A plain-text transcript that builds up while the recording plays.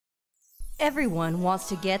Everyone wants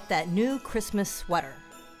to get that new Christmas sweater.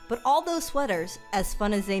 But all those sweaters, as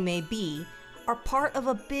fun as they may be, are part of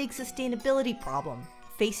a big sustainability problem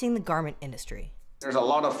facing the garment industry. There's a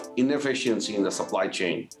lot of inefficiency in the supply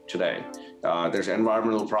chain today. There's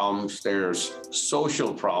environmental problems, there's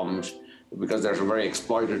social problems, because there's a very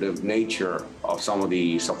exploitative nature of some of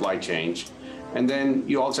the supply chains. And then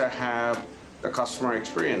you also have the customer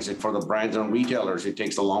experience. For the brands and retailers, it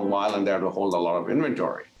takes a long while and they have to hold a lot of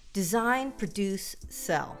inventory. Design, produce,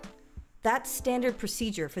 sell. That's standard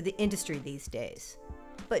procedure for the industry these days.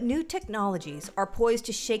 But new technologies are poised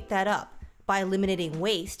to shake that up by eliminating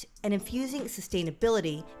waste and infusing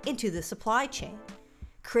sustainability into the supply chain,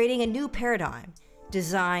 creating a new paradigm: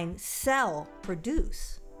 design, sell,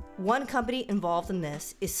 produce. One company involved in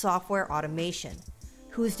this is Software Automation,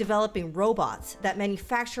 who is developing robots that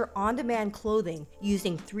manufacture on-demand clothing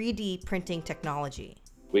using 3D printing technology.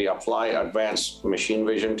 We apply advanced machine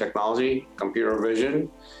vision technology, computer vision,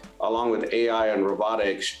 along with AI and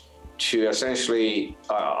robotics to essentially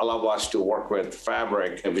allow us to work with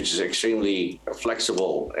fabric, which is extremely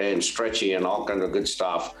flexible and stretchy and all kinds of good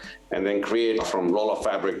stuff, and then create from roll of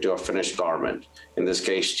fabric to a finished garment, in this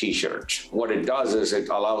case, t-shirts. What it does is it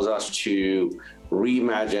allows us to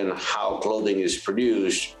reimagine how clothing is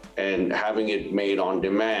produced and having it made on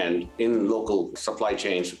demand in local supply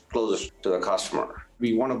chains closest to the customer.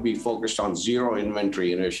 We want to be focused on zero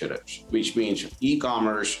inventory initiatives, which means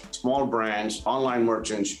e-commerce, small brands, online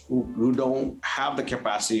merchants who don't have the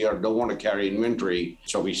capacity or don't want to carry inventory.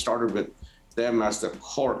 So we started with them as the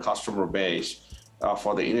core customer base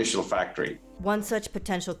for the initial factory. One such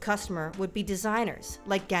potential customer would be designers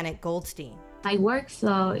like Gannett Goldstein. My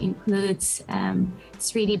workflow includes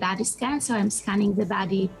 3D body scan, so I'm scanning the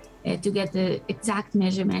body to get the exact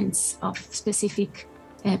measurements of specific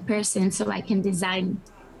person, so I can design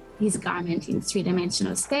his garment in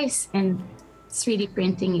three-dimensional space and 3D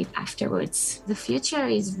printing it afterwards. The future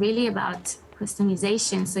is really about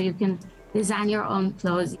customization, so you can design your own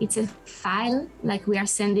clothes. It's a file, like we are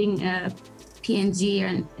sending a PNG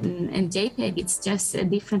and JPEG. It's just a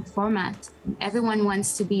different format. Everyone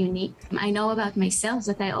wants to be unique. I know about myself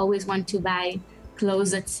that I always want to buy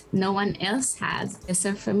clothes that no one else has.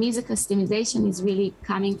 So for me, the customization is really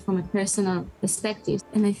coming from a personal perspective.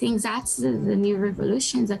 And I think that's the new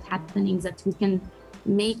revolution that's happening, that we can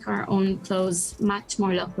make our own clothes much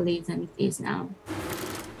more locally than it is now.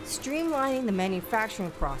 Streamlining the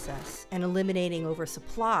manufacturing process and eliminating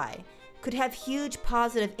oversupply could have huge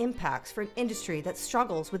positive impacts for an industry that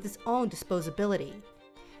struggles with its own disposability.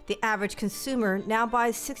 The average consumer now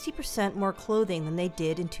buys 60% more clothing than they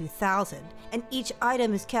did in 2000, and each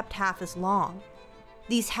item is kept half as long.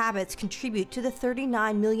 These habits contribute to the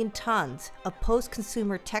 39 million tons of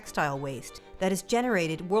post-consumer textile waste that is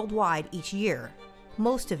generated worldwide each year,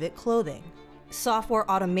 most of it clothing. Software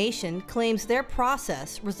Automation claims their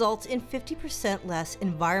process results in 50% less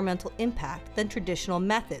environmental impact than traditional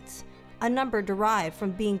methods, a number derived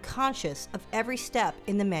from being conscious of every step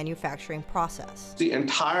in the manufacturing process. The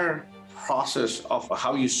entire process of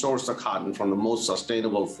how you source the cotton from the most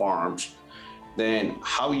sustainable farms, then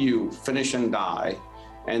how you finish and dye,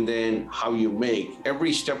 and then how you make,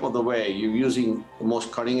 every step of the way, you're using the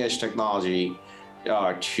most cutting edge technology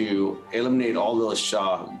to eliminate all those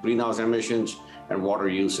greenhouse emissions and water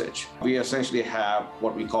usage. We essentially have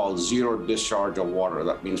what we call zero discharge of water.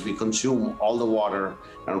 That means we consume all the water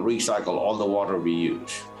and recycle all the water we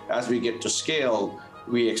use. As we get to scale,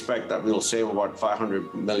 we expect that we'll save about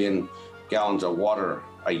 500 million gallons of water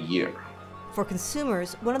a year. For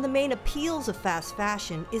consumers, one of the main appeals of fast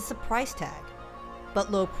fashion is the price tag.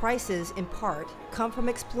 But low prices, in part, come from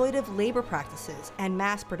exploitive labor practices and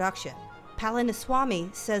mass production.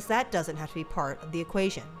 Palaniswamy says that doesn't have to be part of the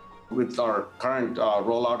equation. With our current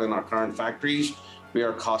rollout in our current factories, we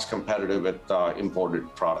are cost competitive with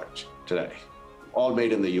imported products today, all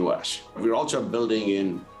made in the US. We're also building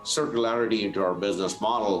in circularity into our business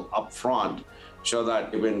model up front, so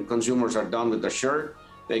that when consumers are done with the shirt,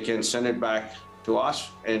 they can send it back to us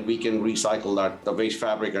and we can recycle the waste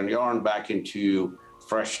fabric and yarn back into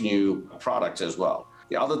fresh new products as well.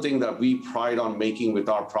 The other thing that we pride on making with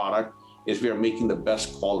our product is we are making the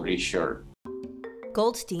best quality shirt.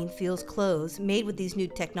 Goldstein feels clothes made with these new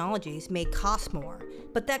technologies may cost more,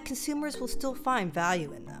 but that consumers will still find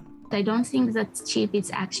value in them. I don't think that cheap is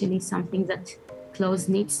actually something that clothes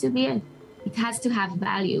needs to be. It has to have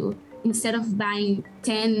value. Instead of buying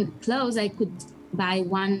 10 clothes, I could buy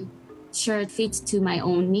one shirt fit to my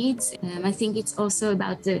own needs. I think it's also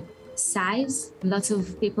about the size. Lots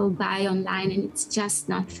of people buy online and it's just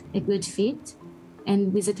not a good fit.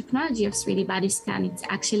 And with the technology of 3D body scan, it's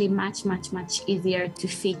actually much easier to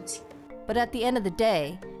fit. But at the end of the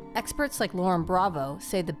day, experts like Lauren Bravo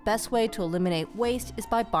say the best way to eliminate waste is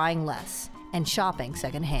by buying less and shopping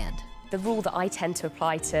secondhand. The rule that I tend to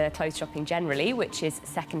apply to clothes shopping generally, which is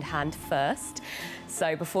secondhand first.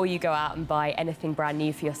 So before you go out and buy anything brand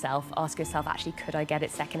new for yourself, ask yourself, actually, could I get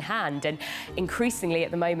it secondhand? And increasingly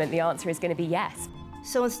at the moment, the answer is going to be yes.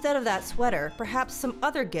 So instead of that sweater, perhaps some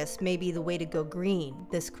other gifts may be the way to go green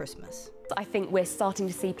this Christmas. I think we're starting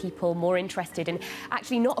to see people more interested in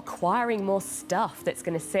actually not acquiring more stuff that's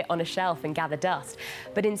going to sit on a shelf and gather dust,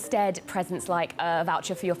 but instead presents like a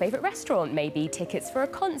voucher for your favourite restaurant, maybe tickets for a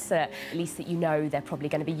concert, at least that you know they're probably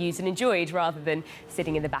going to be used and enjoyed rather than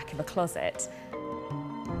sitting in the back of a closet.